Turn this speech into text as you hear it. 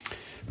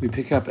We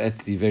pick up at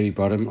the very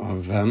bottom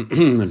of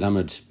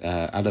Lamed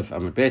Aleph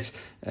Amud Bet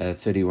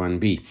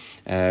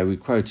 31b. We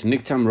quote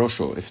Niktam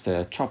Rosho, if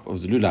the top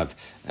of the lulav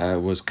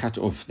was cut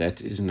off, that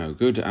is no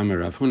good. Amar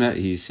Rav Huna,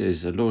 he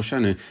says Lo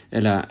Shanu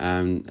Ela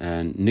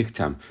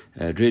Niktam.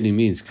 It really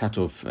means cut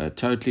off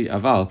totally.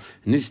 Aval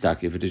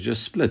Nisdak, if it is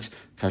just split,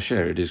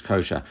 kasher, it is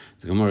kosher.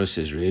 The Gemara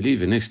says, really?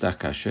 V'nisdak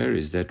kasher,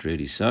 is that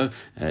really so?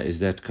 Is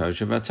that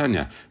kosher?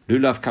 Vatanya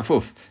lulav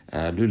kafuf,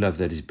 lulav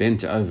that is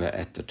bent over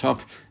at the top,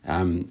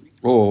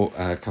 or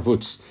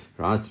kavutz,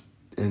 right?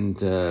 And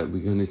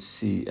we're going to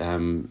see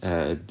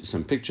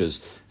some pictures.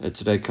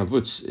 Today,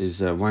 kavutz is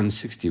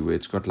 160, where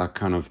it's got like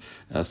kind of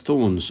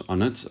thorns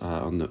on it,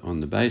 on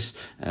the base.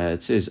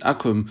 It says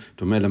akum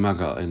domela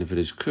magal, and if it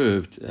is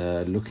curved,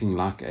 looking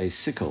like a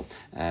sickle,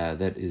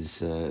 that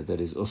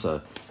is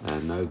also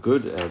no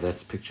good.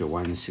 That's picture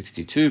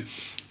 162,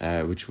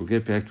 which we'll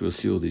get back to. We'll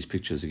see all these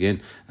pictures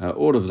again.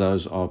 All of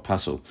those are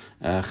pasul.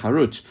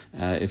 Charut,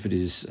 if it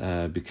is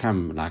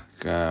become like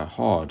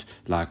hard,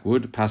 like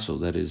wood, pasul,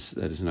 that is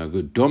no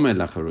good. Dome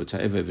lacharut,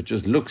 however, if it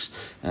just looks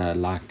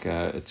like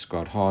it's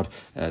got hard,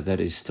 that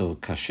is still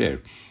kasher.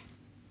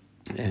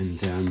 And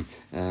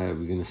we're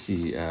going to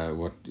see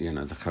what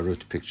the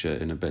charut picture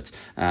in a bit.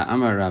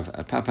 Amar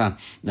Rav Papa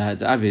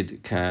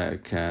David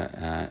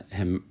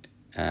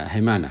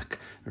Hemanak,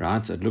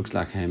 right? It looks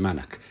like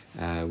Hemanak,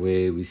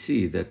 where we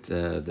see that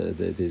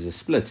there's a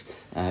split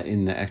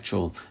in the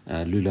actual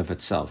lulav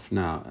itself.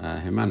 Now,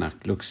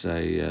 Hemanak looks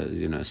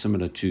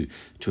similar to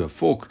a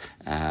fork,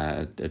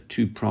 a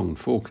two-pronged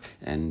fork,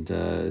 and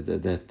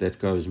that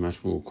goes much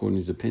more according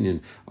to the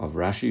opinion of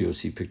Rashi. You'll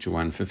see picture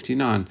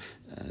 159.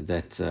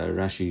 That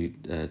Rashi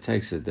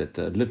takes it that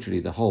literally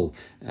the whole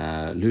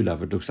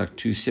lulav, it looks like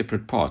two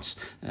separate parts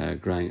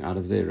growing out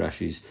of there.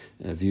 Rashi's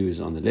view is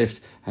on the left.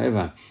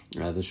 However,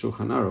 the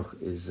Shulchan Aruch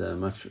is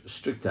much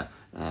stricter,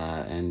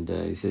 and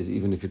he says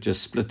even if it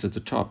just splits at the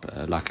top,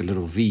 like a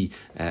little V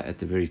at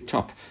the very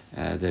top,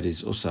 that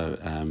is also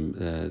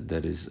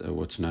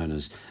what's known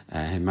as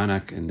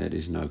hemanak, and that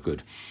is no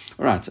good.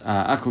 All right,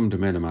 akum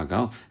demela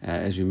magal,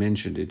 as you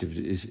mentioned,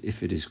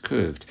 if it is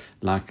curved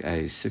like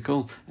a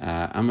sickle,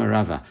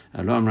 amara Rava,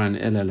 lo amran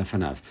ela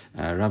lefanav.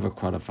 Rava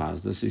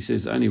qualifies this. He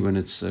says only when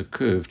it's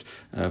curved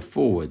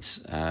forwards,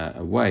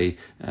 away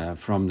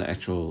from the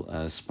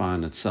actual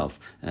spine itself,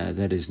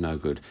 that is no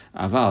good.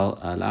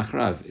 Aval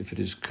lachrav, if it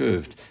is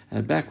curved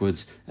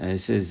backwards, he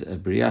says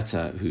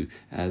briata, who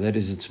that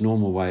is its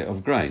normal way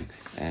of growing,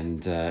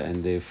 and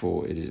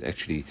therefore it is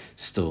actually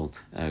still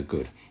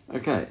good.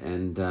 Okay,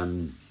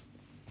 and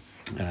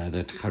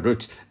that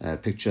charut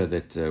picture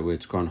that where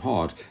it's gone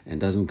hard and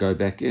doesn't go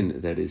back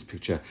in, that is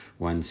picture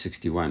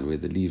 161, where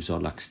the leaves are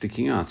like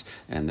sticking out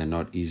and they're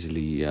not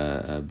easily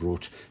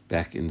brought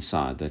back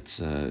inside. That's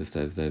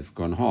if they've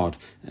gone hard,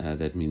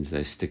 that means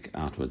they stick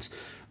outwards.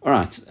 All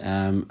right,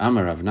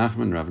 Amar Rav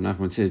Nachman. Rav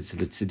Nachman says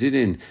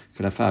l'tzidin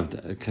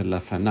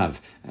kalafanav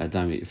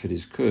dami. If it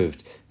is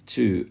curved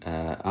to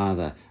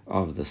either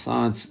of the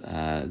sides,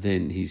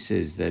 then he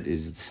says that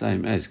is the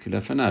same as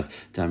kilafanav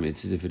dami.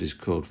 It's as if it is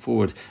curled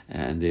forward,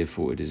 and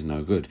therefore it is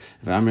no good.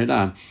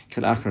 V'amrila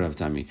kalacharav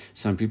dami.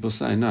 Some people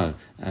say no,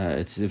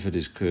 it's as if it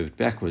is curved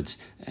backwards,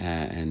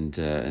 and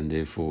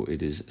therefore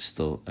it is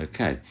still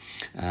okay.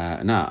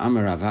 Now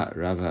Amar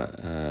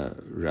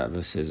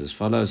Rava says as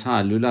follows: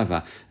 Ha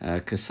lulava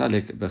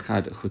kasalik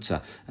bechad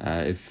chutza.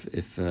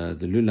 If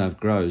the lulav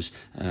grows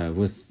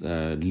with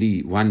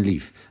one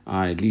leaf,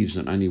 leaves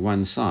on only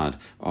one side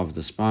of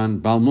the spine,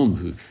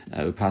 balmum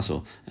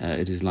pasul,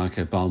 it is like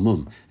a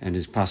balmum and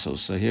is pasul.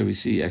 So here we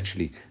see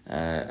actually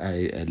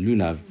a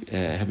lulav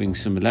having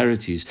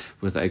similarities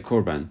with a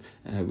korban.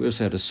 We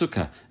also had a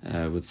sukkah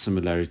with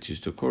similarities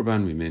to a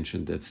korban. We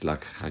mentioned that's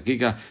like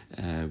chagiga.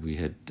 We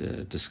had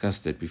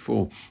discussed that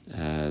before,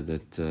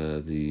 that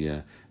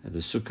the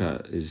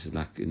sukkah is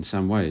like in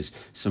some ways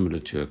similar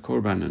to a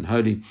korban and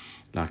holy,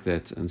 like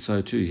that, and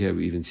so too here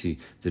we even see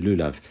the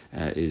lulav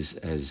is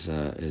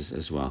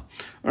as well.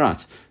 All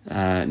right,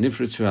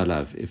 nifritu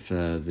alav, if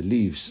the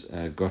leaves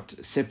got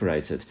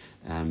separated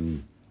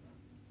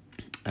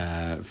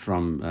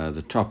from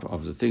the top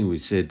of the thing, we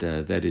said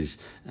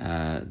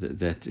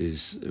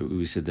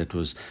we said that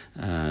was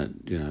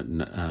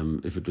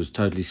if it was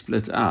totally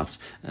split out,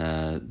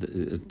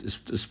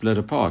 split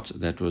apart,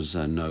 that was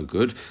no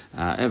good.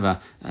 However,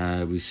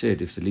 we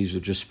said if the leaves were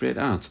just spread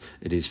out,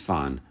 it is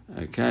fine.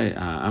 Okay,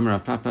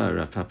 Rav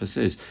Papa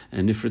says,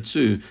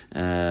 nifritzu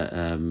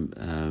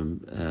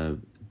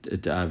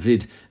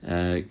David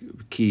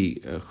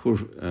ki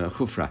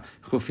chufya.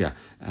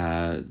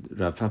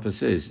 Rav Papa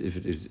says if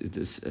it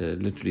is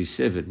literally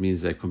severed,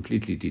 means they're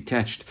completely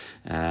detached,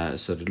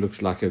 so that it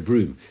looks like a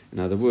broom. In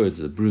other words,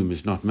 the broom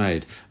is not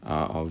made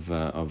of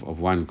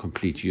one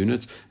complete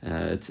unit.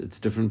 It's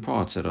different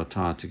parts that are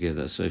tied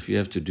together. So if you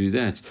have to do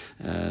that,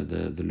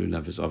 the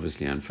lulav is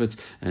obviously unfit.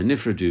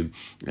 Nifradu,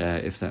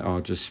 if they are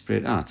just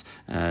spread out.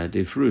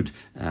 Defrud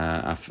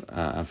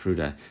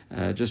afruda,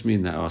 just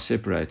mean they are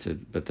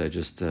separated, but they're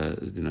just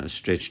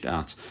stretched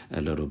out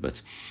a little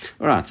bit.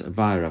 All right,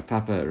 by Rav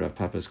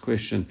Papa's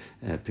question,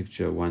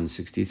 picture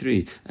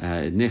 163.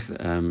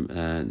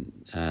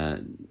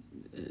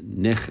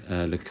 Nech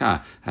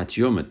leka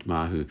hatyomet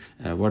mahu.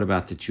 What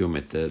about the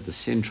tyomet, the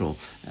central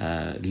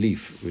leaf,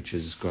 which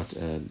has got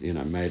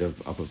made of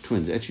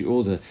twins? Actually,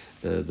 all the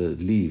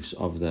leaves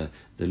of the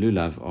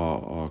lulav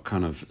are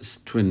kind of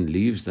twin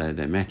leaves.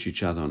 They match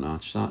each other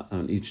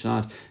on each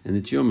side. And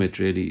the tyomet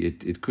really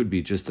it could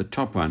be just the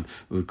top one,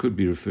 or it could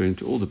be referring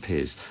to all the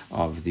pairs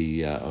of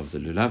the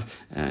lulav.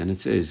 And it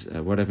says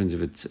what happens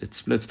if it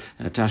splits?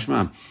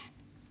 Tashma.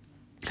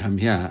 Come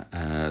here,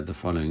 the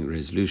following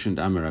resolution: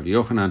 Amar Rav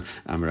Yochanan,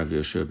 Amar Rav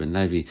Yoshua ben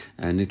Levi,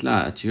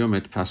 Nitla at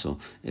Yomet Pasel.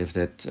 If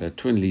that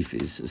twin leaf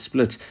is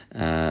split,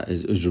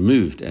 is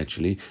removed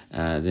actually,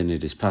 then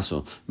it is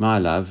Pasel.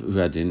 Ma'alav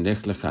uadin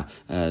lechlecha.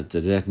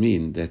 Does that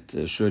mean that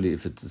surely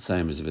if it's the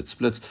same as if it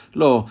splits?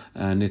 Lo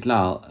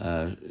Nitla,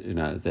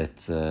 that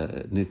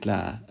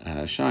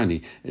Nitla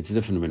shiny. It's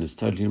different when it's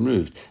totally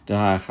removed.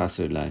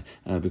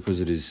 Because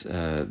it is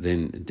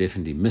then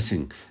definitely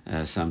missing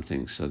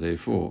something. So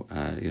therefore,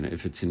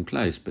 if it's in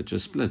place but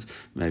just split,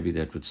 maybe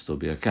that would still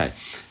be okay.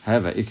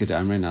 However, Iked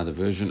Amre, another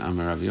version,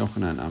 Amar Rav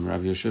Yochanan, Amar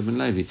Rav Yoshua ben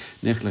Levi,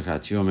 Nechlech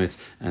at Yomet,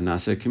 and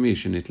Nasa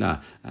Kamish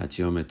Nitla at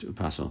Yomet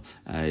Upasel.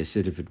 He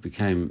said if it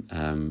became,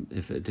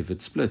 if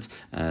it split,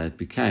 it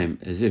became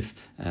as if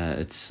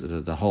it's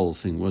the whole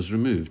thing was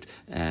removed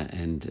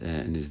and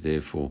is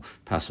therefore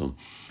Pasel.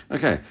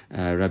 Okay,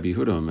 Rabbi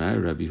Huda Omer,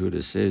 Rabbi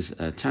Huda says,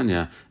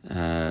 Tanya,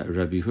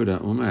 Rabbi Huda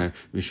Omer,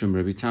 Mishum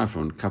Rabbi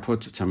Tarfon,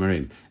 Kapot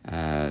Tamarim.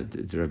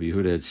 Rabbi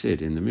Huda had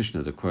said in the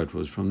Mishnah, the quote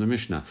was from the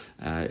Mishnah,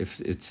 if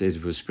it said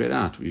it was spread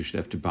out, you should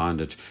have to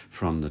bind it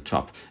from the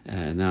top.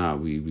 Now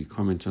we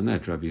comment on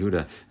that. Rabbi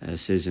Huda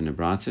says in a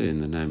brata, in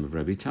the name of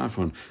Rabbi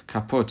Tarfon,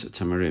 Kapot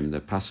Tamarim.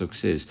 The pasuk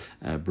says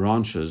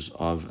branches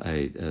of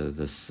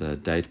this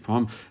date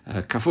palm.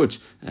 Kafut,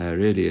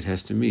 really it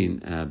has to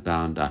mean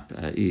bound up.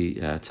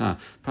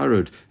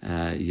 Parud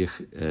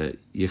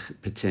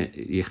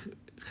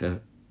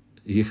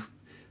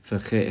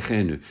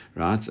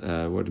right?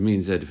 What it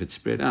means that if it's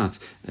spread out,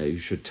 you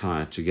should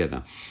tie it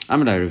together.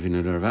 Amalei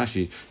Ravina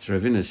Ravashi. So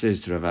Ravina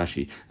says to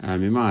Ravashi,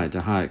 Mimai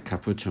dahai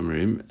kaput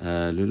tamarim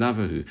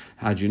lulavahu.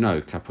 How do you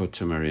know kaput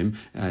tamarim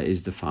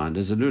is defined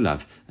as a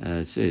lulav?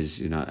 It says,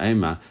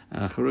 ema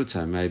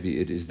charuta. Maybe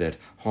it is that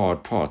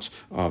hard part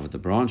of the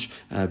branch.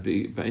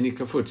 Ba'ini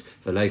kafut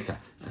v'leika.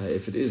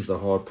 If it is the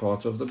hard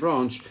part of the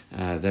branch,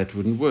 that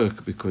wouldn't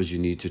work because you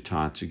need to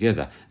tie it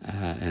together.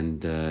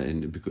 And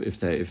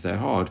if they're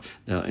hard,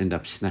 they'll end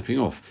up snapping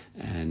off,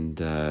 and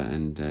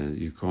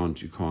you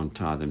can't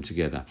tie them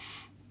together.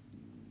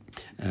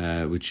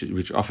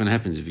 Which often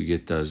happens if you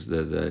get those.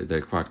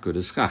 They're quite good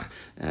as schach.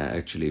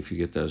 Actually, if you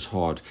get those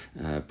hard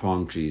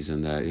palm trees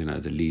and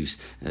the leaves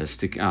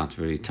stick out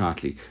very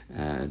tightly,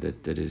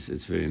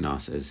 it's very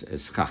nice as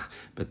schach.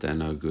 But they're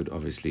no good,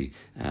 obviously,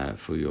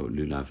 for your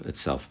lulav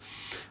itself.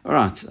 All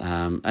right,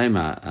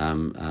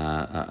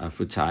 ema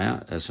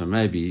futaya. So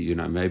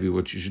maybe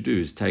what you should do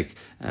is take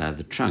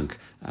the trunk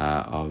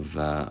of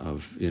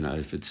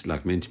if it's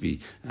like meant to be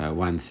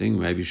one thing,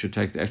 maybe you should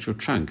take the actual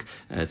trunk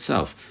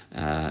itself.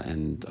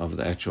 And of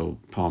the actual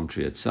palm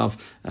tree itself.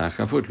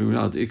 Kafut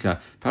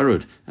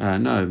parud.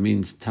 No, it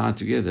means tied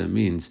together,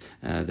 means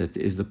that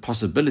there is the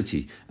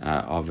possibility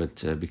of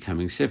it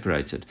becoming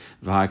separated.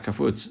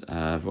 Kafut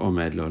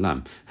v'omed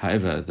lolam.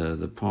 However,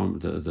 the palm,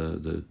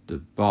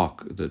 the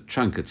bark, the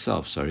trunk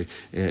itself,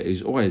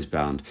 is always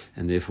bound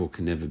and therefore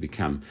can never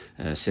become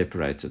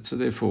separated. So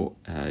therefore,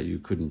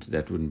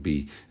 that wouldn't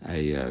be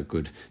a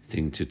good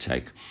thing to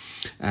take.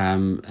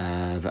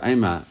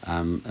 V'ema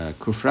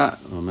kufra,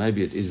 or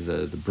maybe it is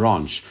the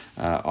branch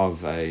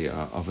of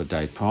a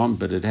date palm,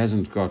 but it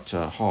hasn't got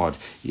hard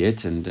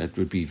yet, and it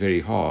would be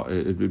very hard.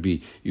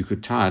 You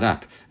could tie it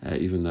up,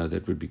 even though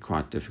that would be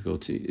quite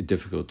difficult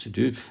to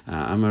do.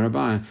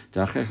 Amarabai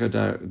darchecha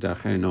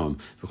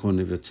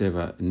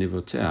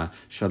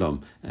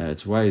shalom.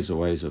 It's ways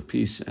of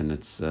peace, and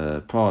it's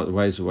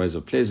ways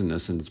of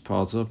pleasantness, and it's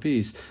paths of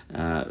peace.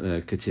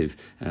 Ketiv.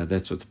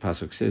 That's what the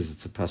pasuk says.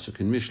 It's a pasuk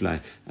in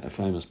Mishlei, a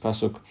famous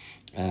pasuk.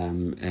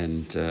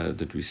 And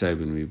that we say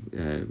when we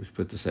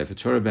put the Sefer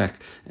Torah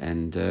back,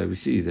 and we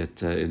see that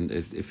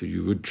if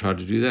you would try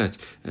to do that,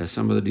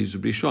 some of the leaves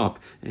would be sharp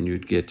and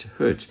you'd get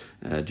hurt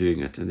doing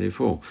it, and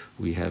therefore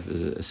we have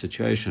a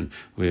situation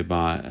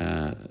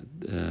whereby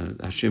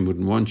Hashem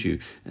wouldn't want you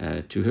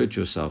to hurt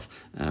yourself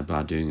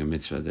by doing a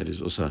mitzvah. That is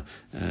also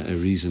a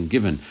reason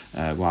given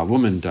why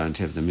women don't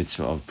have the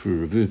mitzvah of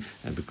Puravu,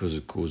 because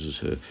it causes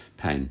her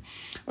pain.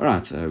 All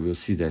right, we'll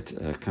see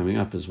that coming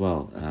up as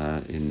well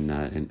in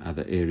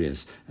other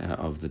areas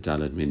of the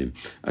Daled Minim.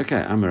 Okay,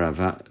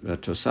 Amarava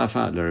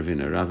Tosafa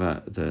Laravina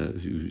Rava,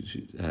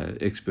 the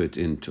expert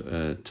in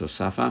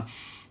Tosafa.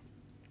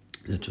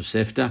 the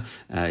Tosefta,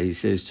 he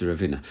says to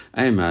Ravina,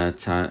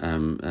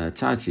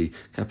 Tati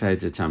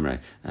kapeta tamre.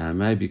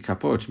 Maybe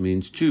kapot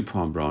means two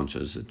palm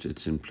branches.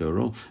 It's in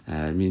plural.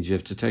 It means you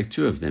have to take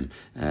two of them.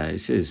 He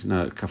says,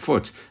 no,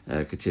 kafot,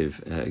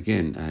 kativ,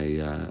 again,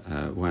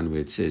 one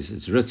where it says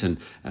it's written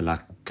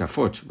like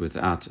kafot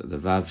without the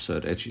vav, so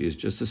it actually is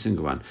just a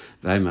single one.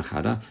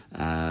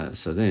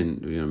 So then,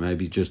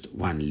 maybe just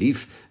one leaf.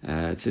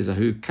 It says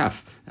ahu kaf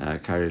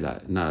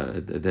karila. No,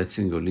 that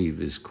single leaf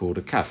is called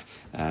a kaf,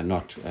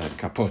 not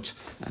kapot.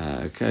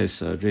 Okay,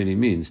 so it really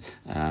means,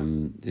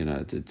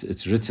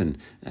 it's written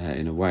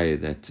in a way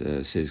that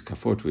says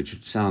kafot, which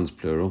sounds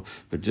plural,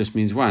 but just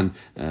means one,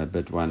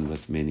 but one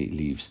with many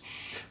leaves.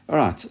 All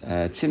right,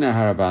 Tzina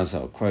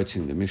Harabazal,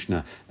 quoting the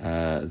Mishnah,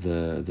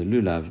 the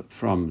lulav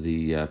from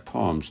the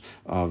palms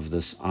of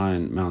this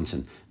iron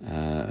mountain.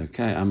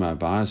 Okay, Amar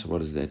Abai, so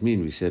what does that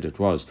mean? We said it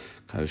was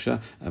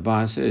kosher.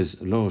 Abai says,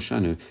 Lo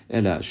shanu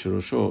ela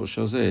shirosho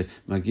shalzeh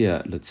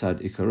magia letzad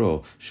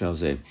ikaro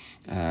shalzeh.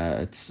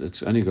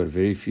 It's only got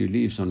very few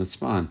leaves on its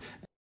spine.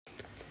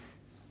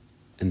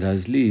 And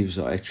those leaves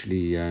are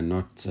actually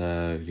not,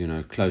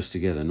 close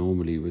together.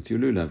 Normally with your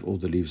lulav, all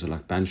the leaves are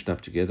like bunched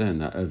up together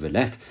and they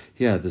overlap.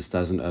 Here, this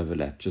doesn't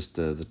overlap. Just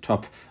the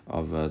top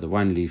of the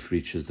one leaf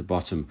reaches the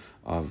bottom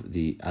of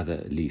the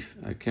other leaf.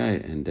 Okay,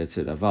 and that's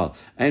it. Aval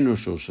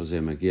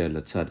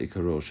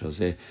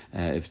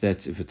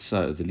if it's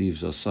so, the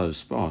leaves are so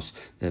sparse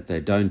that they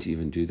don't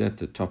even do that.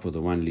 The top of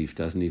the one leaf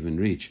doesn't even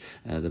reach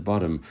the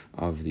bottom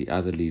of the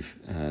other leaf.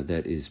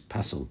 That is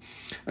pasul.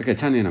 Okay,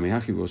 Tanya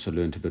Namihaki, we also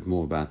learned a bit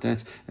more about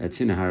that.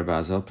 Tzina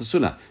Harabazal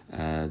Pasula.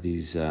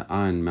 These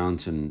Iron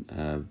Mountain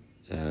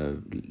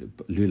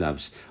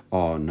lulavs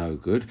are no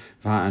good.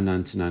 We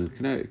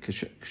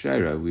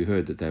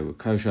heard that they were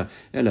kosher.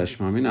 Ela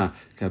shmamina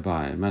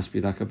kabai. It must be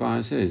like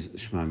Abai says,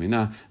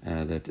 shmamina,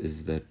 that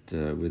is that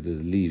whether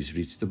the leaves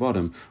reach the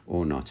bottom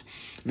or not.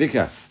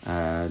 Vika,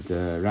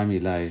 the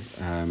Ramilay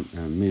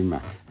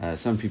Mimma.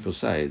 Some people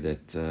say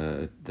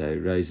that they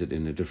raise it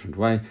in a different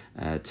way.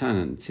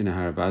 Tanan Tzina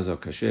Harabazo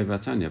kasher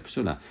vatanya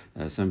psula.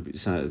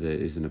 There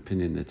is an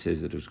opinion that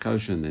says that it was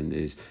kosher, and then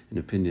there's an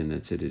opinion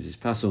that said it is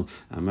pasul.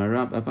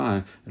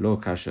 Abai lo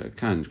kasha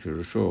kan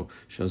rosho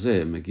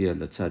shalzeh magia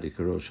letzadik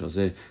ro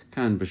shalzeh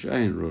kan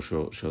b'shein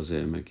rosho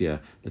shalzeh magia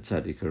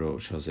letzadik ro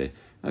shalzeh.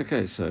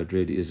 Okay, so it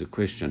really is a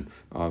question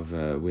of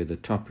where the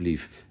top leaf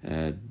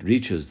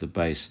reaches the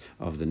base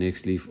of the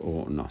next leaf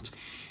or not.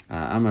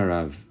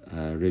 Amarav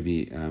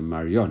Rabbi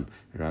Marion.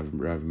 Rav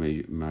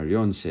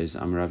Marion says,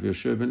 Amarav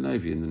Yoshua ben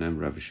Levi, in the name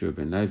of Rav Yoshua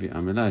ben Levi,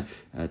 Amalai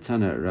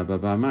Tana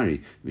Rabba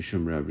Mari,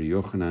 Mishum Rabbi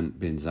Yochanan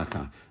ben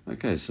Zakkai.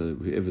 Okay, so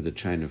whoever the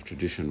chain of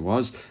tradition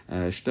was,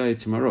 Shtei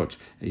Timarot,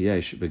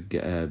 Yesh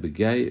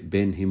Begay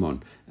ben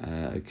Himon.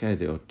 Okay,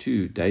 there are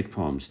two date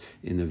palms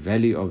in the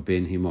valley of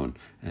Ben Himon,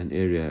 an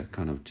area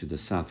kind of to the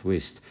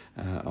southwest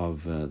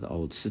of the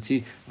old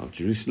city of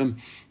Jerusalem.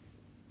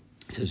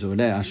 It says,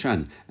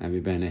 Ashan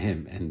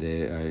and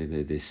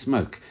there's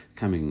smoke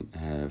coming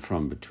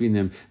from between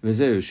them. And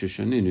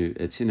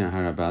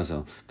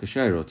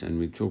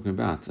we're talking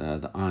about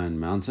the Iron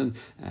Mountain.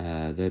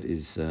 That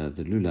is the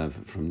lulav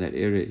from that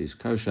area is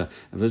kosher.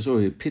 And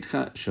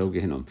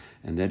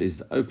that is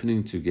the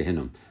opening to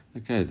Gehinnom.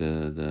 Okay,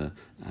 the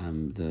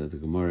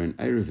Gemara in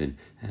Eruvin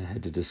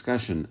had a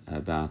discussion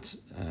about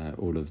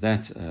all of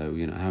that.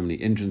 How many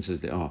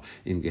entrances there are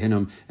in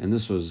Gehinnom, and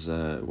this was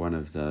one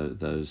of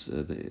those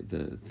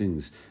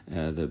things,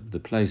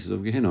 the places of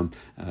Gehinnom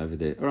over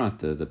there. All right,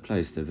 the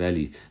place, the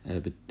valley,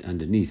 but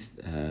underneath,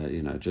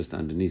 just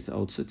underneath the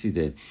old city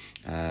there,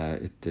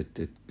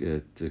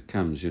 it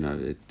comes,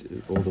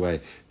 all the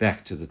way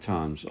back to the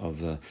times of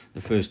the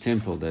first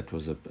temple. That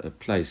was a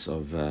place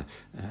of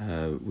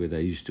where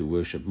they used to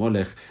worship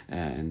Molech,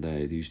 and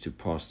they used to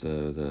pass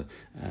the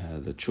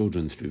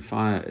children through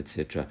fire,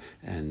 etc.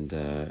 And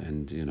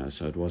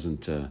so it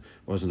wasn't a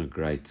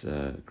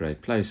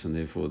great place, and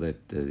therefore that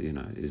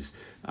is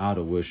out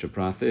of worship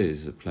right there,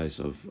 is a place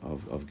of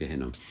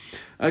Gehinnom.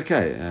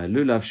 Okay,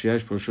 lulav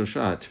sheyesh bo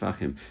shosha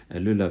tfachim, a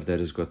lulav that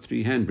has got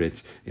 3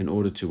 handbreadths in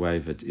order to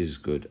wave it is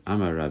good.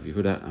 Amar Rav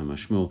Yehuda, Amar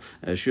Shmuel,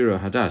 Shiro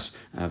Hadas,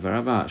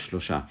 Varava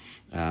Shlosha.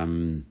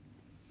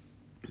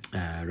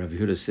 Rav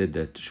Yehuda said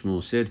that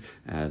Shmuel said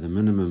the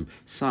minimum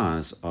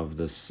size of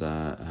this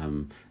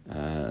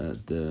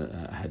the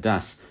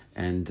hadas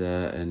and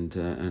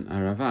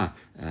arava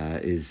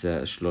is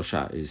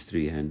shlosha, is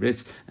 3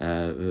 handbreadths.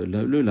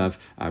 Lulav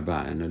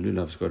arba, and a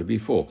lulav's got to be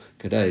 4.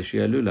 Kadei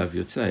shia lulav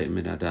yotzei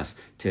min hadas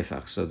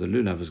tefach. So the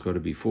lulav has got to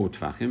be 4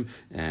 tefachim,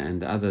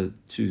 and the other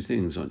 2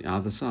 things on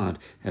either side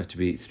have to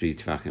be 3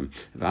 tefachim.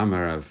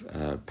 V'amarav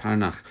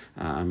parnach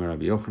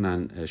amarav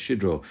Yochanan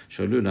shidro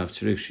shalulav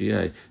tzurich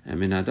shiyei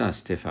min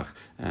hadas tefach.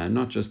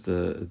 Not just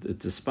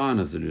the spine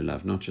of the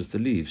lulav, not just the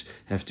leaves,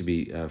 have to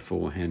be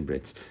 4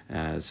 handbreadths.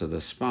 So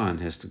the spine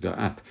has to go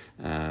go up,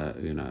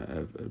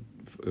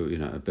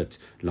 a bit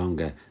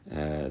longer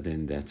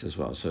than that as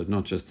well. So it's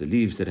not just the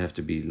leaves that have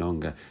to be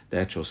longer, the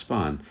actual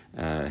spine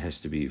has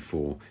to be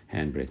 4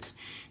 handbreadths.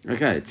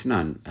 Okay, it's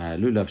none.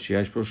 Lulav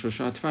sheyesh bo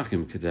shlosha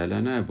tvachim kedei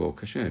la'anei bo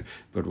kasher.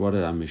 But what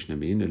does our Mishnah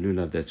mean? A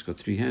lulav that's got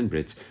 3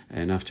 handbreadths,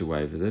 enough to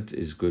wave with it,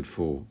 is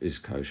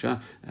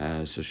kosher.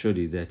 So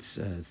surely that's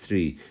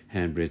 3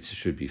 handbreadths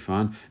should be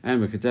fine.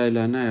 And kedei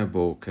la'anei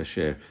bo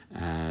kasher.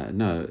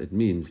 No, it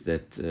means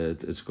that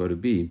it's got to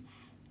be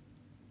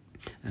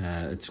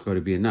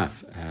enough.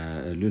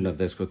 A lulav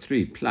that's got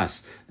 3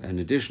 plus an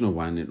additional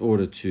one in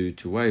order to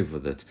wave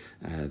with it,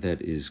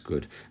 that is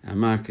good.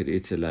 Market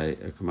italei,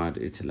 command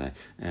italei,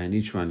 and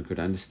each one could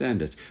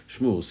understand it.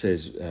 Shmuel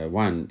says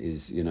 1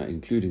 is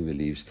including the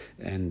leaves,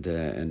 and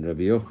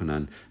Rabbi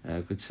Yochanan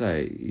could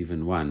say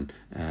even 1.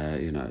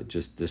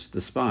 Just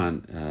the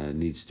spine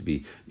needs to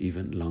be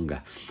even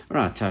longer. All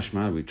right,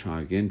 Tashma, we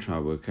try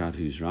work out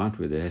who's right,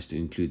 whether it has to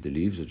include the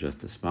leaves or just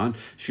the spine.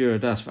 Shir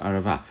hadas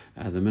v'arava,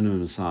 the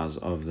minimum size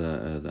of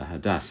the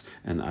hadas,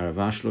 and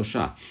arava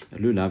shlosha,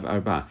 lulav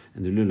arba,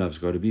 and the lulav's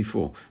got to be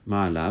 4.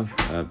 Ma'alav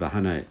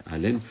bahane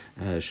alin,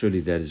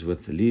 surely that is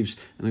with the leaves.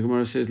 And the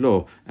Gemara says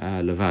lo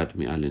levad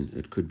mi alin,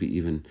 it could be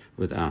even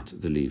without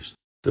the leaves.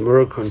 The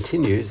Gemara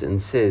continues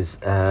and says,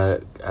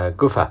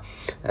 Gufa,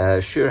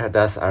 shir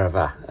hadas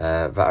arava,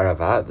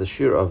 va'arava, the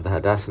shir of the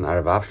hadas and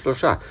arava,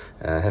 shlosha,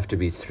 have to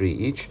be 3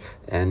 each,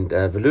 and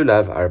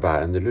velulav arba,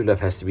 and the lulav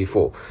has to be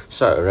 4.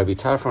 So Rabbi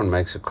Tarfon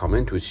makes a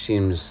comment which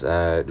seems,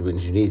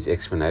 which needs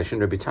explanation.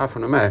 Rabbi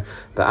Tarfon omer,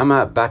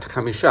 ba'ama bat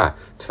chamisha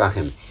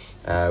tfachim,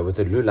 with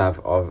a lulav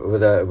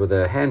with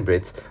a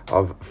handbreadth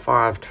of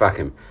 5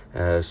 tvachim.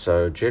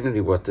 So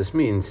generally, what this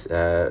means,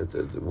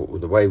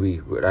 the way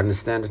we would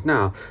understand it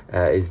now,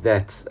 is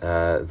that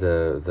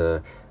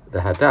the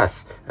hadas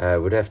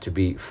would have to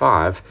be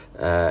 5,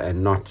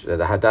 and not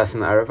the hadas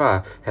and the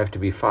arava have to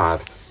be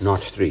 5,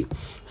 not 3.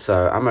 So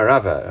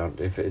Amarava,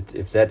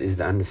 if that is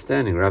the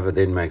understanding, Rava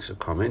then makes a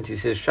comment. He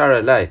says,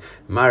 Shara lei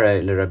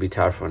mare le Rabbi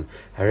Tarfon.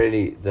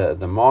 Really,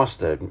 the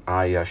master,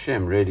 i.e.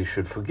 Hashem, really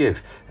should forgive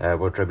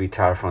what Rabbi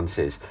Tarfon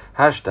says.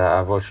 Hashta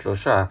avot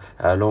shlosha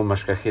lo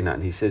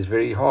mashkachinan. He says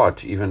very hard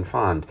to even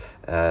find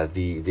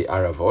the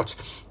aravot,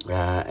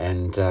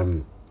 and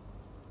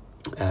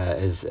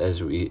as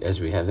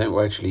we have them,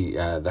 or actually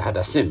the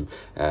hadasim,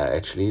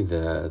 actually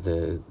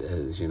the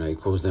he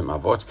calls them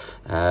avot.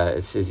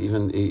 It says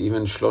even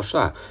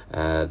shlosha,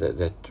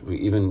 that we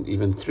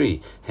even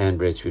 3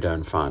 handbreadths we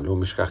don't find. Lo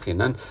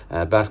mishkachinan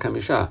bar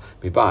kamisha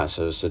miba.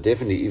 So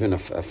definitely even a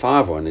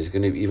 5 one is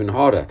going to be even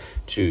harder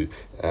to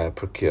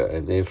procure,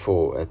 and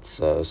therefore it's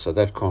so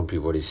that can't be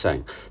what he's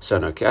saying. So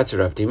no, Kiatz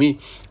Rav Dimi,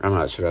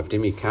 so Rav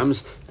Dimi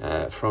comes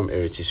from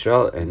Eretz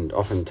Yisrael, and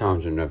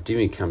oftentimes when Rav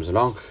Dimi comes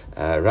along,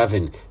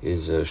 Ravin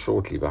is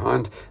shortly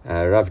behind.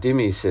 Rav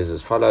Dimi says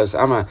as follows: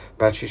 Ama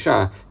bat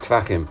shisha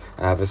tvachim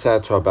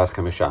v'sa'ator bat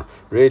chamisha.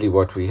 Really,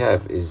 what we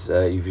have is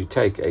if you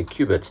take a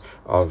cubit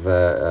of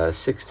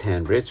 6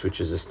 handbreadths, which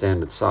is a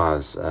standard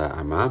size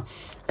ama,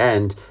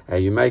 and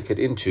you make it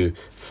into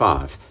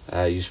 5.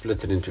 You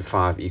split it into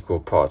 5 equal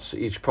parts. So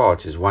each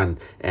part is 1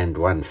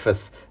 1/5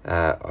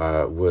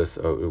 worth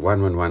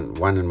 1 and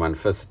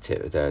 1/5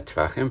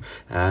 tvachim,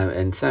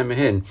 and same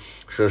again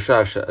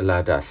shosha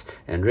ladas.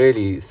 And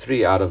really,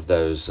 3 out of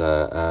those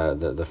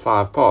the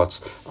 5 parts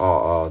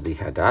are the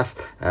hadas,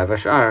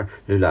 vashar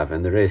lulav,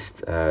 and the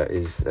rest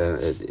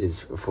is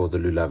for the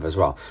lulav as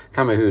well.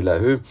 Kamahu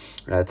lahu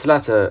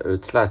tlata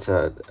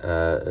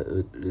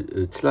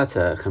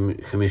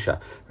chamisha.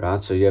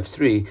 Right, so you have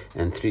 3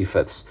 and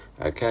 3/5.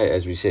 Okay,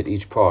 as we said,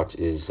 each part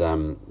is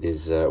 1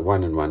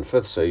 and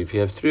 1/5. So if you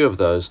have 3 of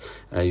those,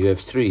 you have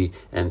 3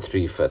 and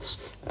 3/5.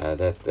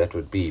 That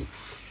would be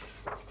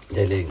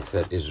the length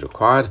that is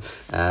required,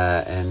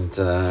 and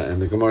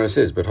the Gemara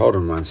says, but hold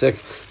on one sec,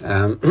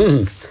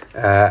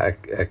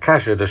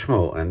 kasha de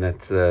Shmuel, and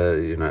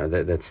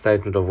that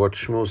statement of what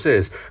Shmuel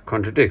says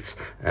contradicts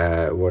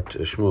what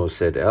Shmuel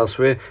said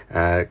elsewhere.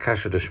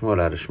 Kasha de Shmuel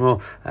ad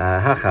Shmuel,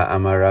 hacha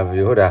amar Rav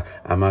Yehuda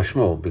amar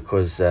Shmuel,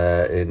 because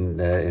in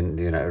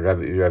Rav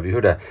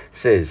Yehuda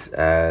says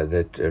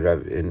that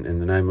in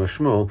the name of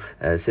Shmuel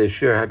says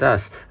shir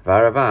hadas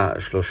v'arava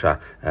shlosha,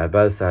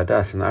 both the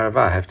hadas and the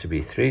arava have to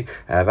be 3.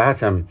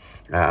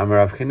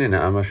 Amarav Kinina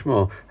Amar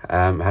Shmuel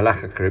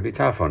halacha Rabbi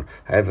Tarfon.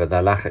 However, the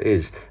halacha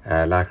is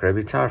like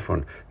Rabbi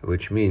Tarfon,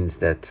 which means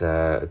that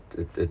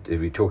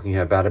we're talking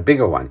here about a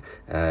bigger one.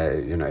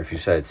 If you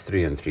say it's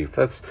 3 and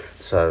 3/5,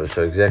 so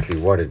exactly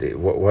what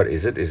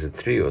is it? Is it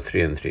 3 or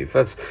 3 and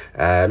 3/5?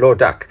 Lo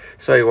dak.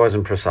 So he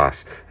wasn't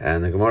precise,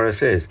 and the Gemara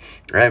says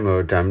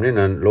Remo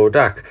damrinan lo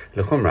dak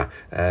lechumra.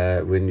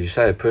 When you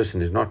say a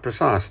person is not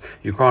precise,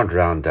 you can't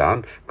round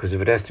down, because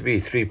if it has to be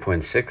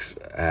 3.6,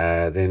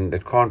 then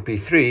it can't be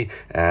 3.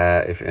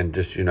 And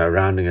just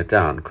rounding it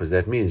down, because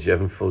that means you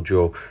haven't filled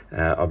your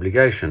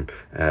obligation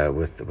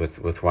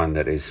with one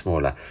that is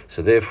smaller.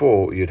 So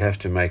therefore, you'd have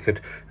to make it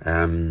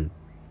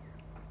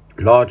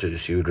larger,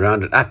 so you would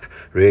round it up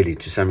really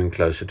to something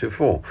closer to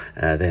 4.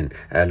 Then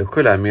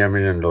Lukula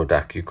Miamilin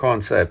Lodak, you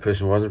can't say a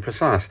person wasn't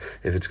precise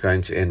if it's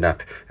going to end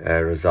up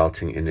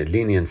resulting in a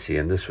leniency,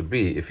 and this would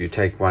be if you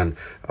take one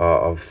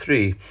of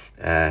 3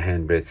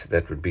 handbreadths,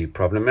 that would be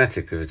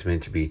problematic if it's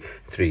meant to be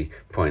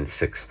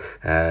 3.6.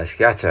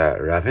 Shkata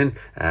Ravin,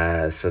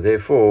 so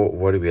therefore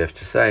what do we have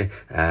to say?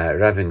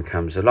 Ravin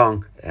comes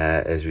along,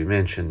 as we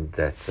mentioned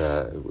that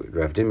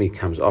Rav Dimi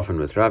comes often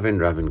with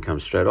Ravin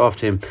comes straight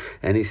after him,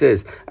 and he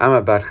says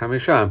Ama bat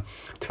chamisha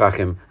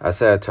tvachim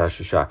aseh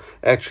tashisha.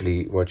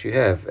 Actually, what you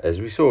have, as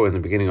we saw in the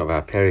beginning of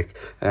our parak,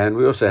 and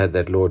we also had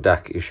that law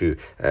duck issue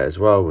as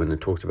well when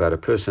it talked about a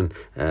person,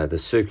 the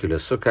circular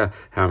sukkah,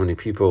 how many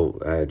people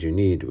do you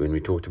need? When we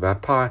talked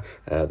about pi,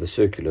 the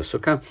circular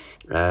sukkah,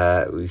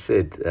 we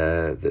said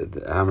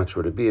how much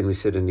would it be, and we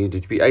said it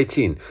needed to be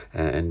 18,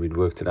 and we'd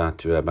worked it out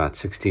to about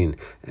 16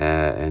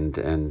 and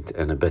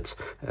a bit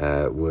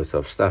worth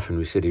of stuff, and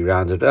we said he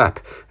rounded it up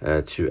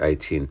to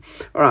 18.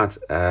 All right,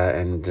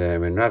 and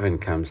when Ravin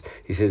comes,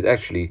 he says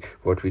actually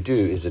what we do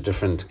is a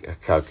different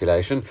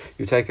calculation.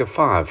 You take a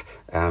 5,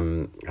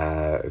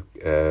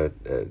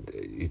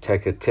 you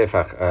take a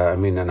tefach,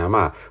 an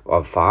amah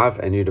of 5,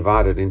 and you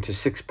divide it into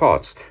 6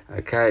 parts.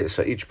 Okay,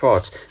 so each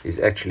part is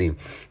actually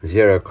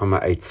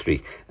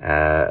 0.83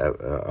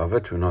 of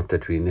it. Not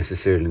that we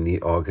necessarily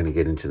are going to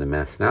get into the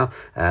maths now.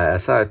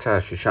 And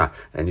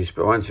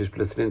once you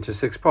split it into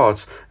 6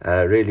 parts,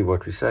 really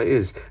what we say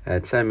is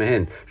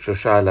tzemehen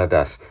shosha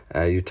ladas.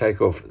 You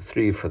take off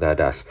 3 for the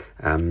hadas.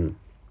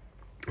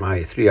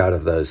 3 out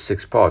of those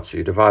 6 parts,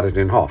 you divide it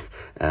in half,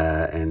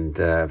 and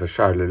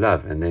v'shar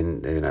lulav, and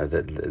then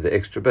the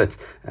extra bit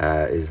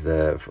is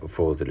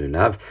for the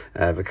lulav.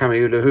 V'kama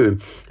yulahu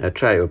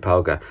trei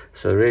upalga.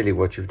 So really,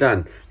 what you've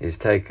done is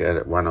take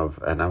one of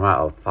an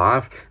amah of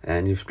 5,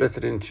 and you've split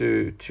it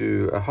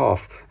into a half.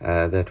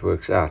 That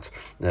works out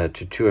to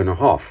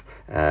 2.5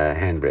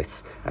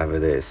 handbreadths over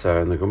there.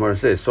 So and the Gemara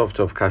says soft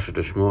of kasha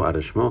to Shmuel ad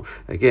Shmuel.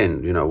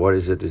 Again, what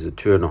is it? Is it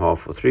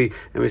 2.5 or 3?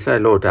 And we say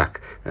lo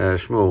dak.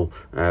 Shmuel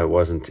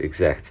wasn't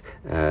exact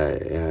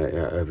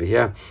over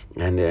here,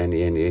 and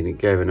he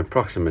gave an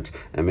approximate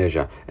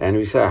measure. And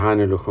we say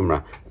hanu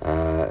luchumra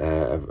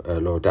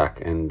lo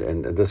dak, and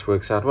this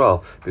works out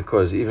well,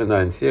 because even though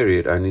in theory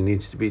it only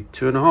needs to be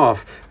 2.5,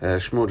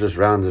 Shmuel just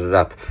rounded it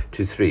up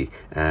to 3,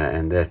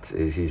 and that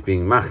is he's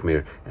being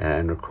machmir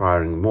and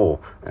requiring more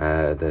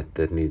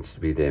that needs to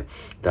be there.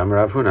 Dam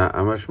Rav Huna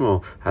Amar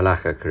Shmuel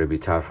halacha k'Rebbi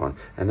Tarfon,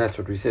 and that's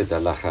what we said. The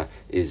halacha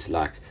is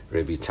like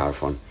Rebbi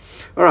Tarfon.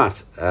 All right,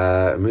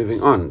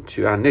 moving on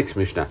to our next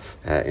Mishnah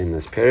in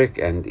this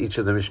parak, and each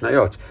of the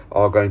Mishnayot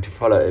are going to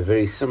follow a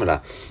very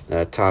similar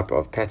type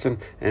of pattern,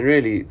 and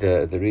really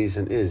the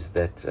reason is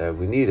that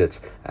we need it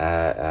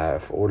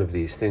for all of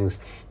these things.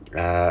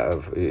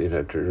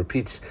 It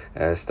repeats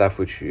stuff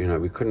which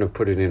we couldn't have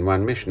put it in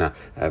one Mishnah.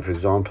 For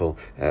example,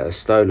 a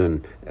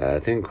stolen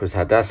thing was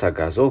Hadasa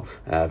Gazul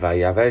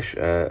Vayavesh,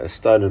 a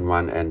stolen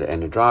one and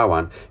a dry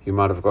one. You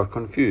might have got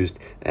confused.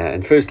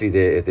 And firstly,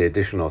 the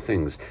additional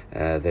things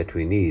that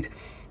we need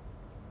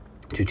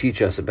to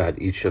teach us about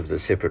each of the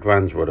separate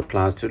ones. What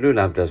applies to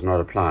lulav does not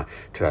apply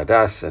to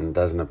hadas, and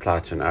doesn't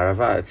apply to an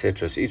arava,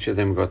 etc. So each of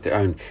them got their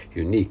own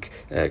unique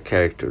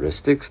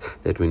characteristics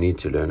that we need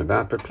to learn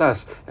about. But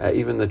plus,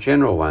 even the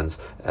general ones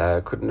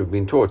couldn't have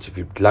been taught if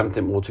you lump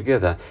them all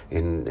together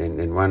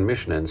in one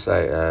Mishnah and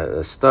say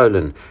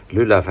stolen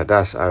lulav,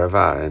 hadas,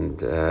 arava,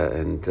 and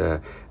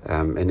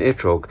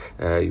etrog.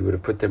 You would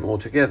have put them all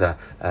together.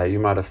 You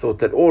might have thought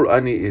that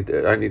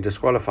only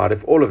disqualified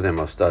if all of them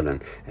are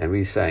stolen, and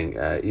we're saying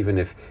even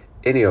if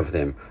any of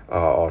them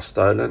are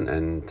stolen,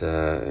 and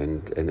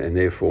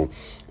therefore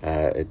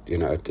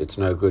it's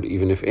no good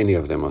even if any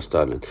of them are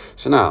stolen.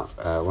 So now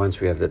once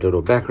we have that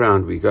little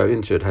background, we go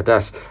into it.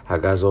 Hadas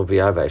hagazol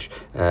v'yavesh,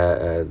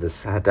 this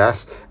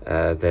hadas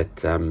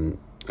that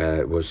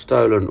was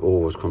stolen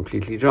or was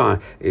completely dry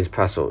is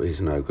pasul, is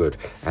no good.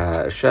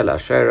 Shel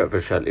ashera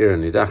v'shel ira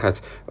nidachat,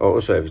 or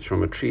also if it's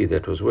from a tree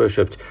that was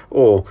worshipped,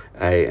 or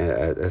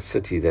a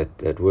city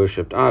that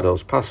worshipped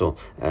idols, pasul,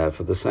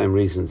 for the same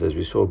reasons as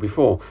we saw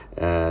before,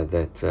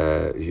 that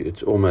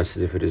it's almost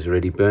as if it is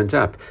already burnt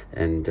up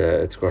and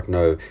it's got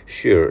no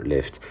shear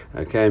left.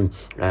 Okay,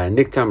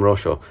 niktam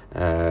rosho,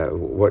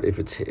 what if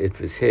its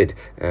head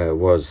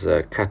was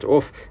cut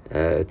off?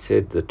 It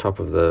said the top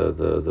of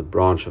the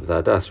branch of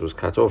the hadas was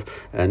cut off,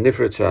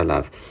 nifrit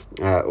alav,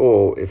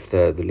 or if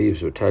the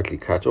leaves were totally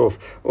cut off,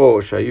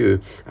 or shayu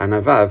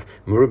anavav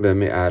murube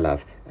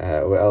me'alav,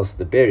 or else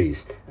the berries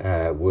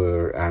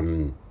were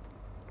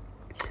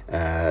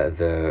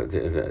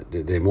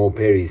there are more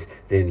berries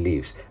then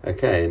leaves.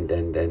 Okay,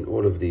 and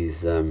all of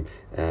these, the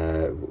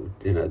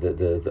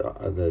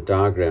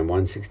diagram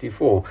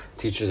 164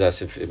 teaches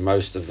us if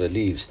most of the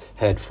leaves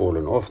had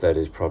fallen off, that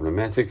is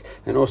problematic,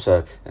 and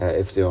also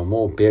if there are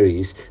more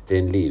berries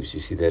than leaves.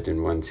 You see that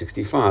in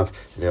 165,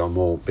 there are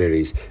more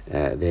berries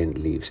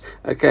than leaves.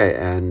 Okay,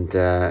 and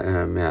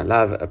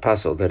love a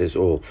puzzle, that is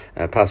all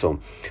puzzle.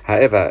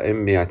 However,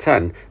 in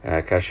miatan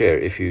kasher,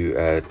 if you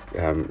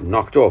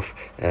knocked off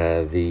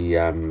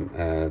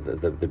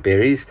the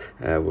berries,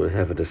 we'll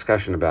have a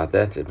discussion about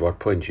that, at what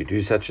point you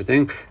do such a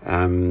thing.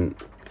 And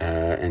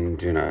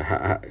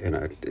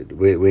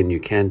when you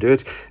can do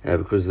it,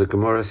 because the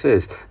Gemara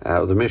says,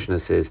 or the Mishnah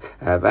says,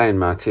 "Vayin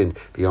Martin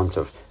b'Yom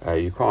Tov."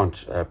 You can't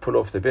pull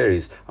off the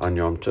berries on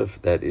Yom Tov.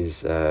 That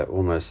is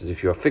almost as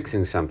if you're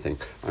fixing something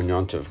on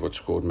Yom Tov, what's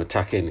called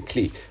mataken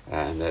kli,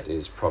 and that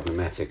is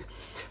problematic.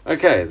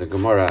 Okay, the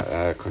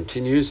Gemara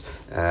continues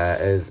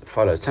as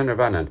follows. Tan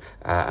Rabbanan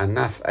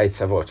Anaf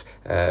Eitzavot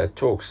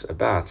talks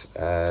about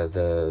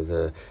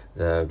the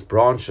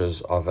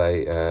branches of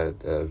a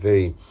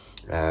very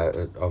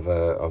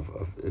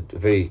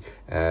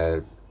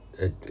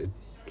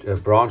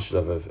branches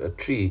of a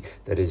tree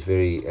that is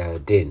very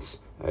dense.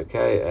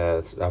 Okay,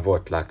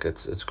 avot, like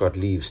it's got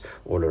leaves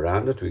all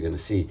around it. We're going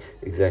to see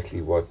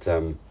exactly what.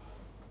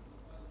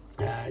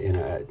 We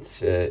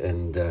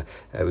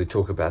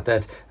talk about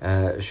that.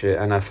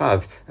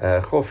 Anafav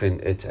chofin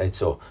et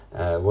etzo.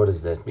 What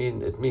does that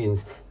mean? It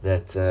means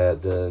that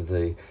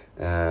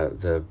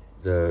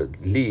the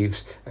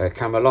leaves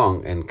come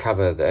along and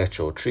cover the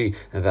actual tree,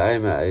 and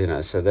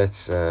so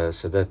that's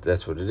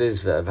what it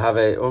is.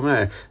 V'have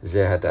omer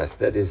zeh hadas.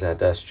 That is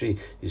hadas tree.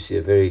 You see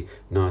a very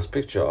nice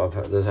picture of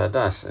this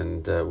hadas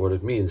and what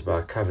it means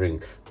by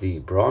covering the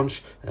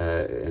branch,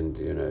 and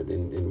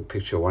in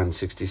picture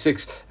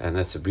 166, and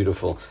that's a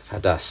beautiful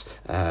hadas.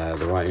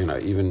 The one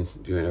even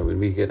when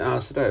we get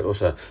ours today, it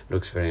also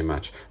looks very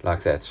much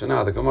like that. So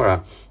now the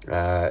Gemara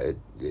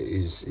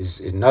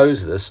it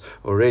knows this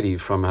already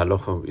from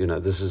halacha.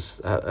 This is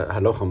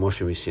halacha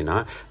Moshe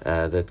Sinai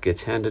that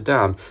gets handed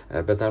down,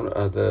 but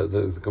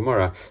the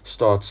Gemara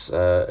starts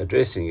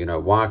addressing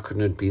why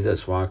couldn't it be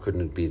this, why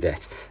couldn't it be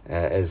that,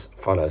 as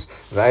follows.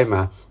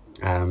 Vaima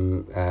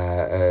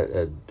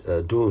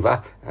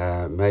dulva,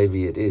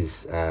 maybe it is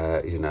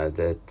Aima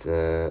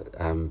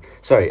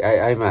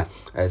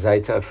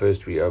Zaita.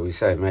 First we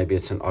say maybe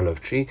it's an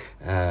olive tree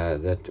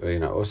that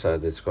also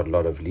that's got a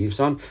lot of leaves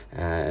on,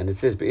 and it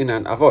says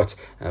Be'inan Avot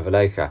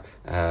Veleika,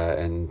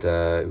 and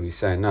we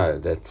say no,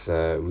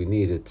 that we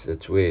need it.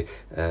 It's where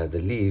the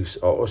leaves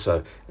are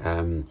also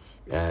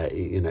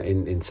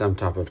in some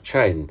type of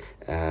chain,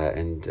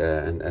 and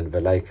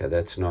Veleika,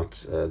 that's not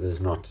there's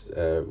not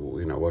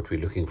what we're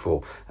looking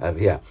for over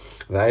here.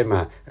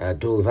 Vaima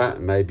dulva,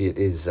 maybe it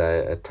is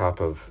a type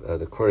of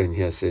the Koran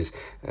here says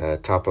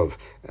type of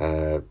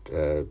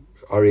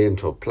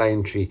oriental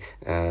plane tree.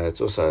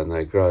 It's also, and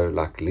they grow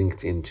like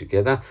linked in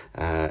together,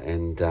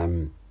 and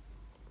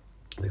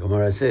the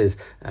Gemara says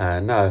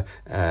no,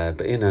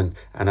 be'inan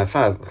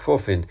anafav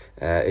chofin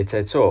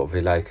etetzor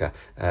v'leika,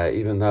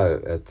 even though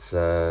it's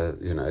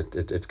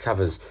it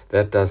covers,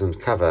 that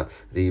doesn't cover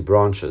the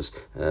branches.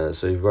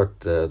 So you've got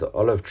the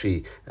olive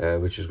tree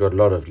which has got a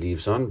lot of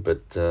leaves on,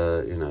 but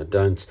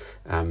don't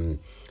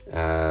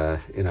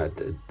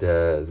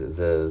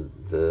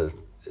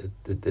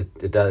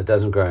it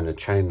doesn't grow in a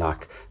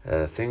chain-like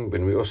thing.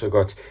 But we also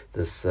got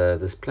this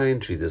plane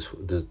tree, this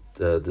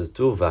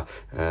dulva,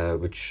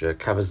 which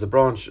covers the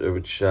branch,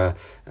 which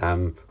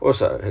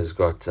also has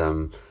got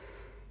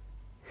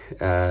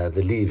the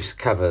leaves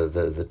cover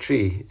the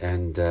tree,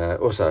 and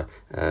also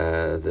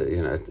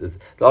the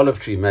olive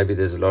tree. Maybe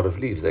there's a lot of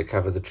leaves; they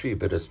cover the tree,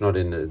 but it's not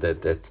in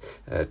that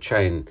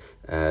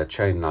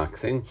chain-like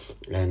thing.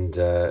 And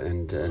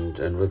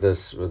with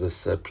this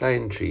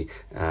plane tree,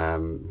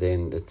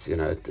 then it's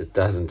it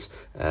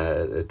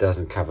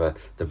doesn't cover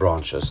the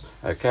branches.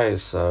 Okay,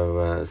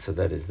 so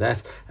that is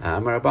that.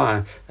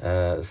 Amarabai.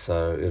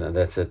 So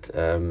that's it.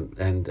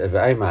 And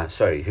V'ema,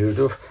 sorry,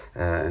 Huduf,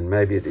 and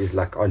maybe it is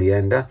like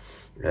oleander.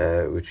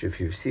 Which, if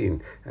you've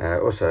seen,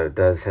 also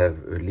does have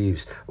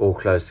leaves all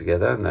close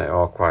together, and they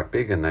are quite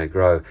big, and they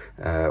grow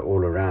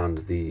all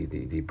around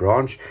the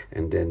branch,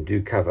 and then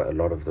do cover a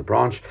lot of the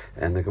branch.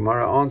 And the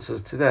Gemara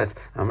answers to that.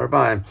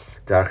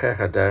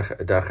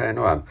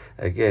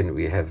 Again,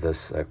 we have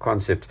this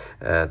concept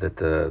that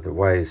the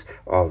ways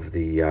of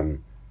the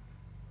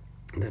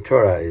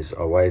Torah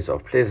are ways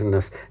of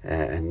pleasantness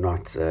and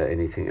not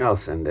anything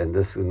else, and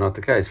this is not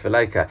the case.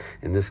 V'leika,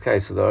 in this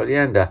case of the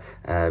oleander,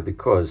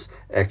 because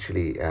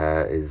actually they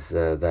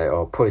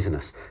are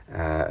poisonous.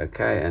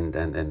 Okay,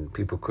 and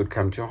people could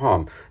come to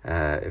harm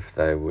if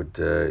they would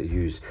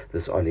use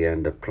this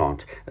oleander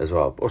plant as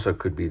well. Also,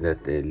 could be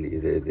that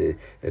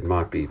it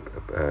might be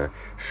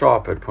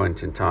sharp at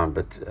point in time,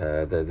 but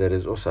that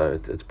is also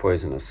it's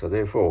poisonous. So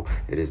therefore,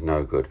 it is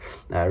no good.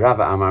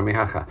 Rava Amar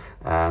Mihacha.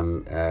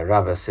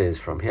 Rava says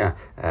from here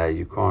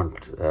you can't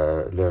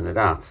learn it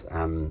out.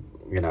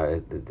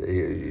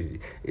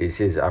 he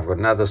says, I've got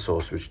another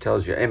source which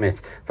tells you emet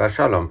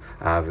v'shalom,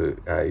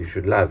 you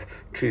should love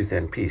truth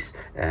and peace,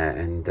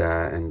 and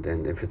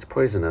if it's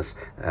poisonous,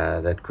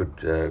 that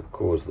could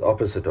cause the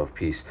opposite of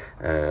peace.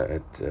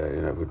 It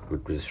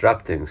would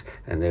disrupt things,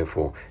 and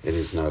therefore it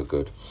is no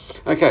good.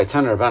 Okay,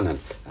 Tana Rabbanan,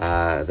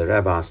 the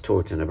rabbis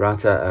taught in a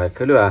brata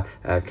kalua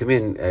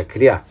kamin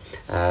kliya.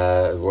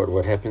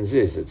 What happens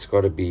is it's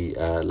got to be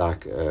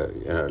like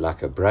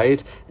a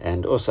braid,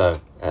 and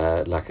also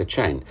like a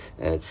chain.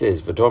 It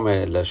says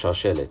v'dome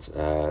l'shashelet.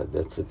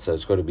 That's it. So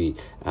it's got to be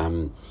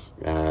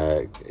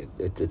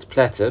it's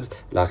plaited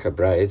like a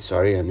braid,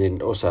 and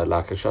then also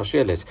like a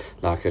shashelet,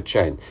 like a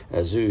chain.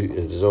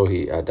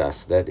 Zohi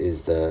hadas. That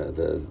is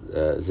the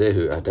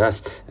zehu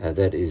hadas.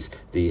 That is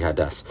the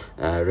hadas.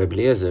 Reb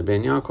Eliezer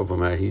ben Yaakov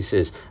Omer, he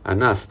says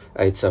anaf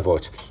eight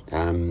savot.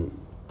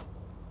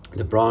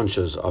 The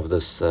branches of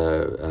this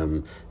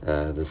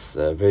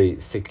very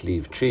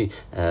thick-leaved tree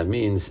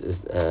means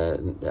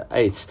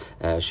eight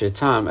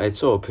shetam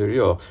eitzor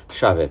pirio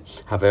shave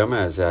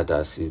haveomer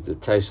hadas. The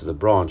taste of the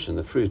branch and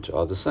the fruit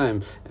are the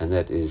same, and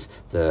that is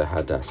the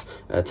hadas.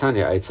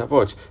 Tanya eight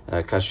avot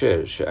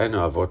kasher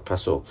she'eno avot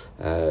pasol.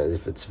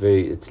 If its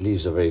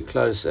leaves are very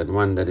close and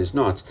one that is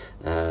not,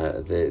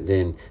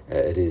 then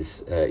it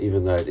is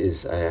even though it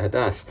is a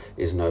hadas,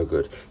 is no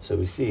good. So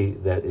we see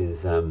that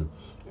is.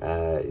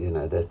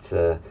 That's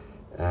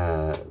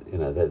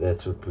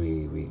what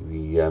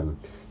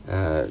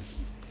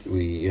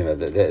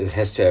that it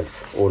has to have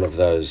all of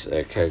those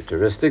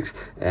characteristics,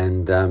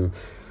 and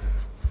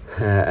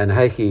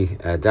Heiki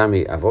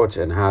Dami Avot,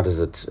 and how does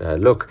it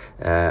look?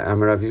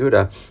 Amar Rav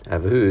Yehuda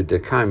Avhu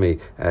Dekaimi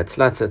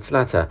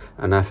Tlata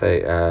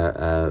Anafe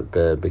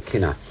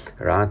Bekina.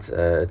 Right,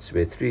 it's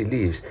where three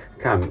leaves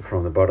come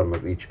from the bottom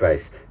of each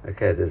base.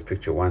 Okay, there's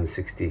picture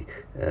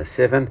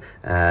 167,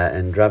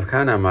 and Rav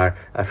Kana Amar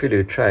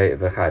Afilu Trei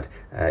V'chad,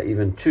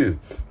 even two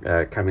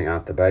coming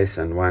out the base,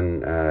 and one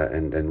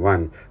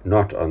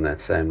not on that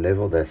same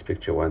level. That's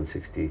picture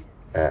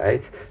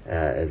 168,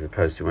 as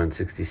opposed to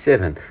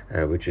 167,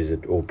 which is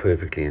all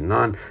perfectly in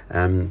line.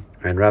 And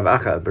Rav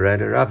Acha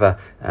Bereda Rava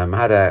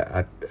had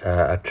a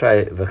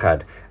trei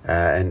v'chad,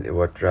 and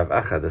what Rav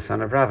Acha, the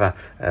son of Rava,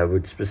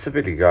 would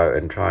specifically go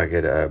and try and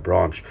get a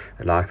branch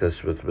like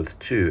this with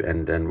two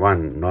and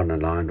one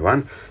non-aligned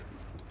one,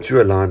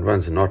 two aligned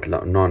ones and not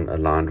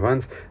non-aligned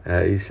ones.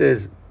 He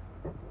says,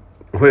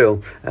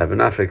 well,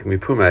 v'nafek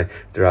mipume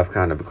to Rav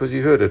Kana, because he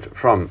heard it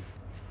from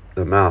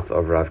the mouth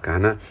of Rav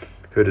Kana,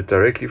 heard it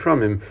directly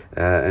from him,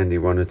 and he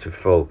wanted to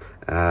fill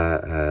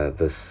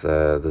the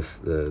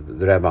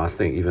rabbi's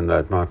thing, even though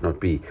it might not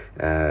be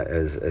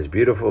as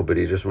beautiful, but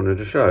he just wanted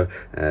to show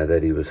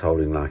that he was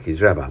holding like his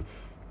rabbi.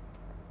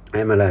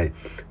 Emalei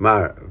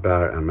Mar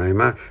Bar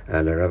Amaima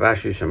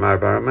Ravashi Shamar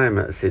Bar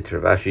Amaima Sit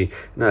Ravashi.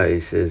 No, he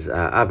says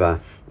Abba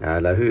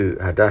Lahu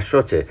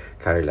Hadashote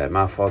Karile.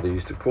 My father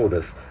used to call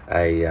this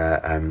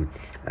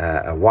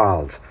a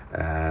wild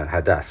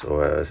hadas,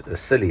 or a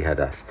silly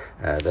hadas.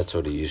 That's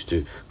what he used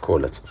to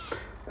call it.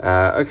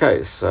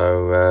 Okay,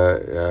 so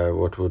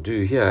what we'll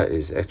do here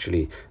is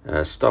actually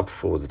stop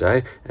for the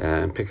day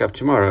and pick up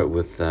tomorrow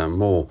with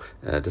more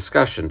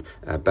discussion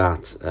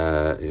about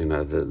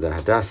the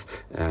hadas,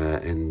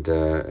 and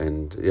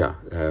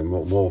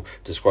more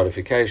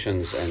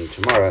disqualifications. And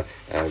tomorrow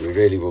we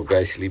really will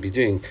basically be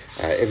doing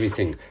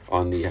everything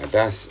on the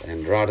hadas,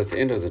 and right at the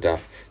end of the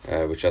daf,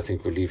 which I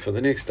think we'll leave for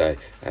the next day,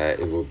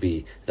 it will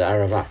be the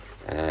Arava.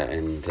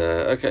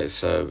 Okay,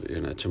 so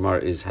tomorrow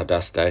is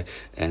Hadas Day,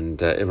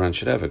 and everyone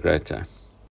should have a great day.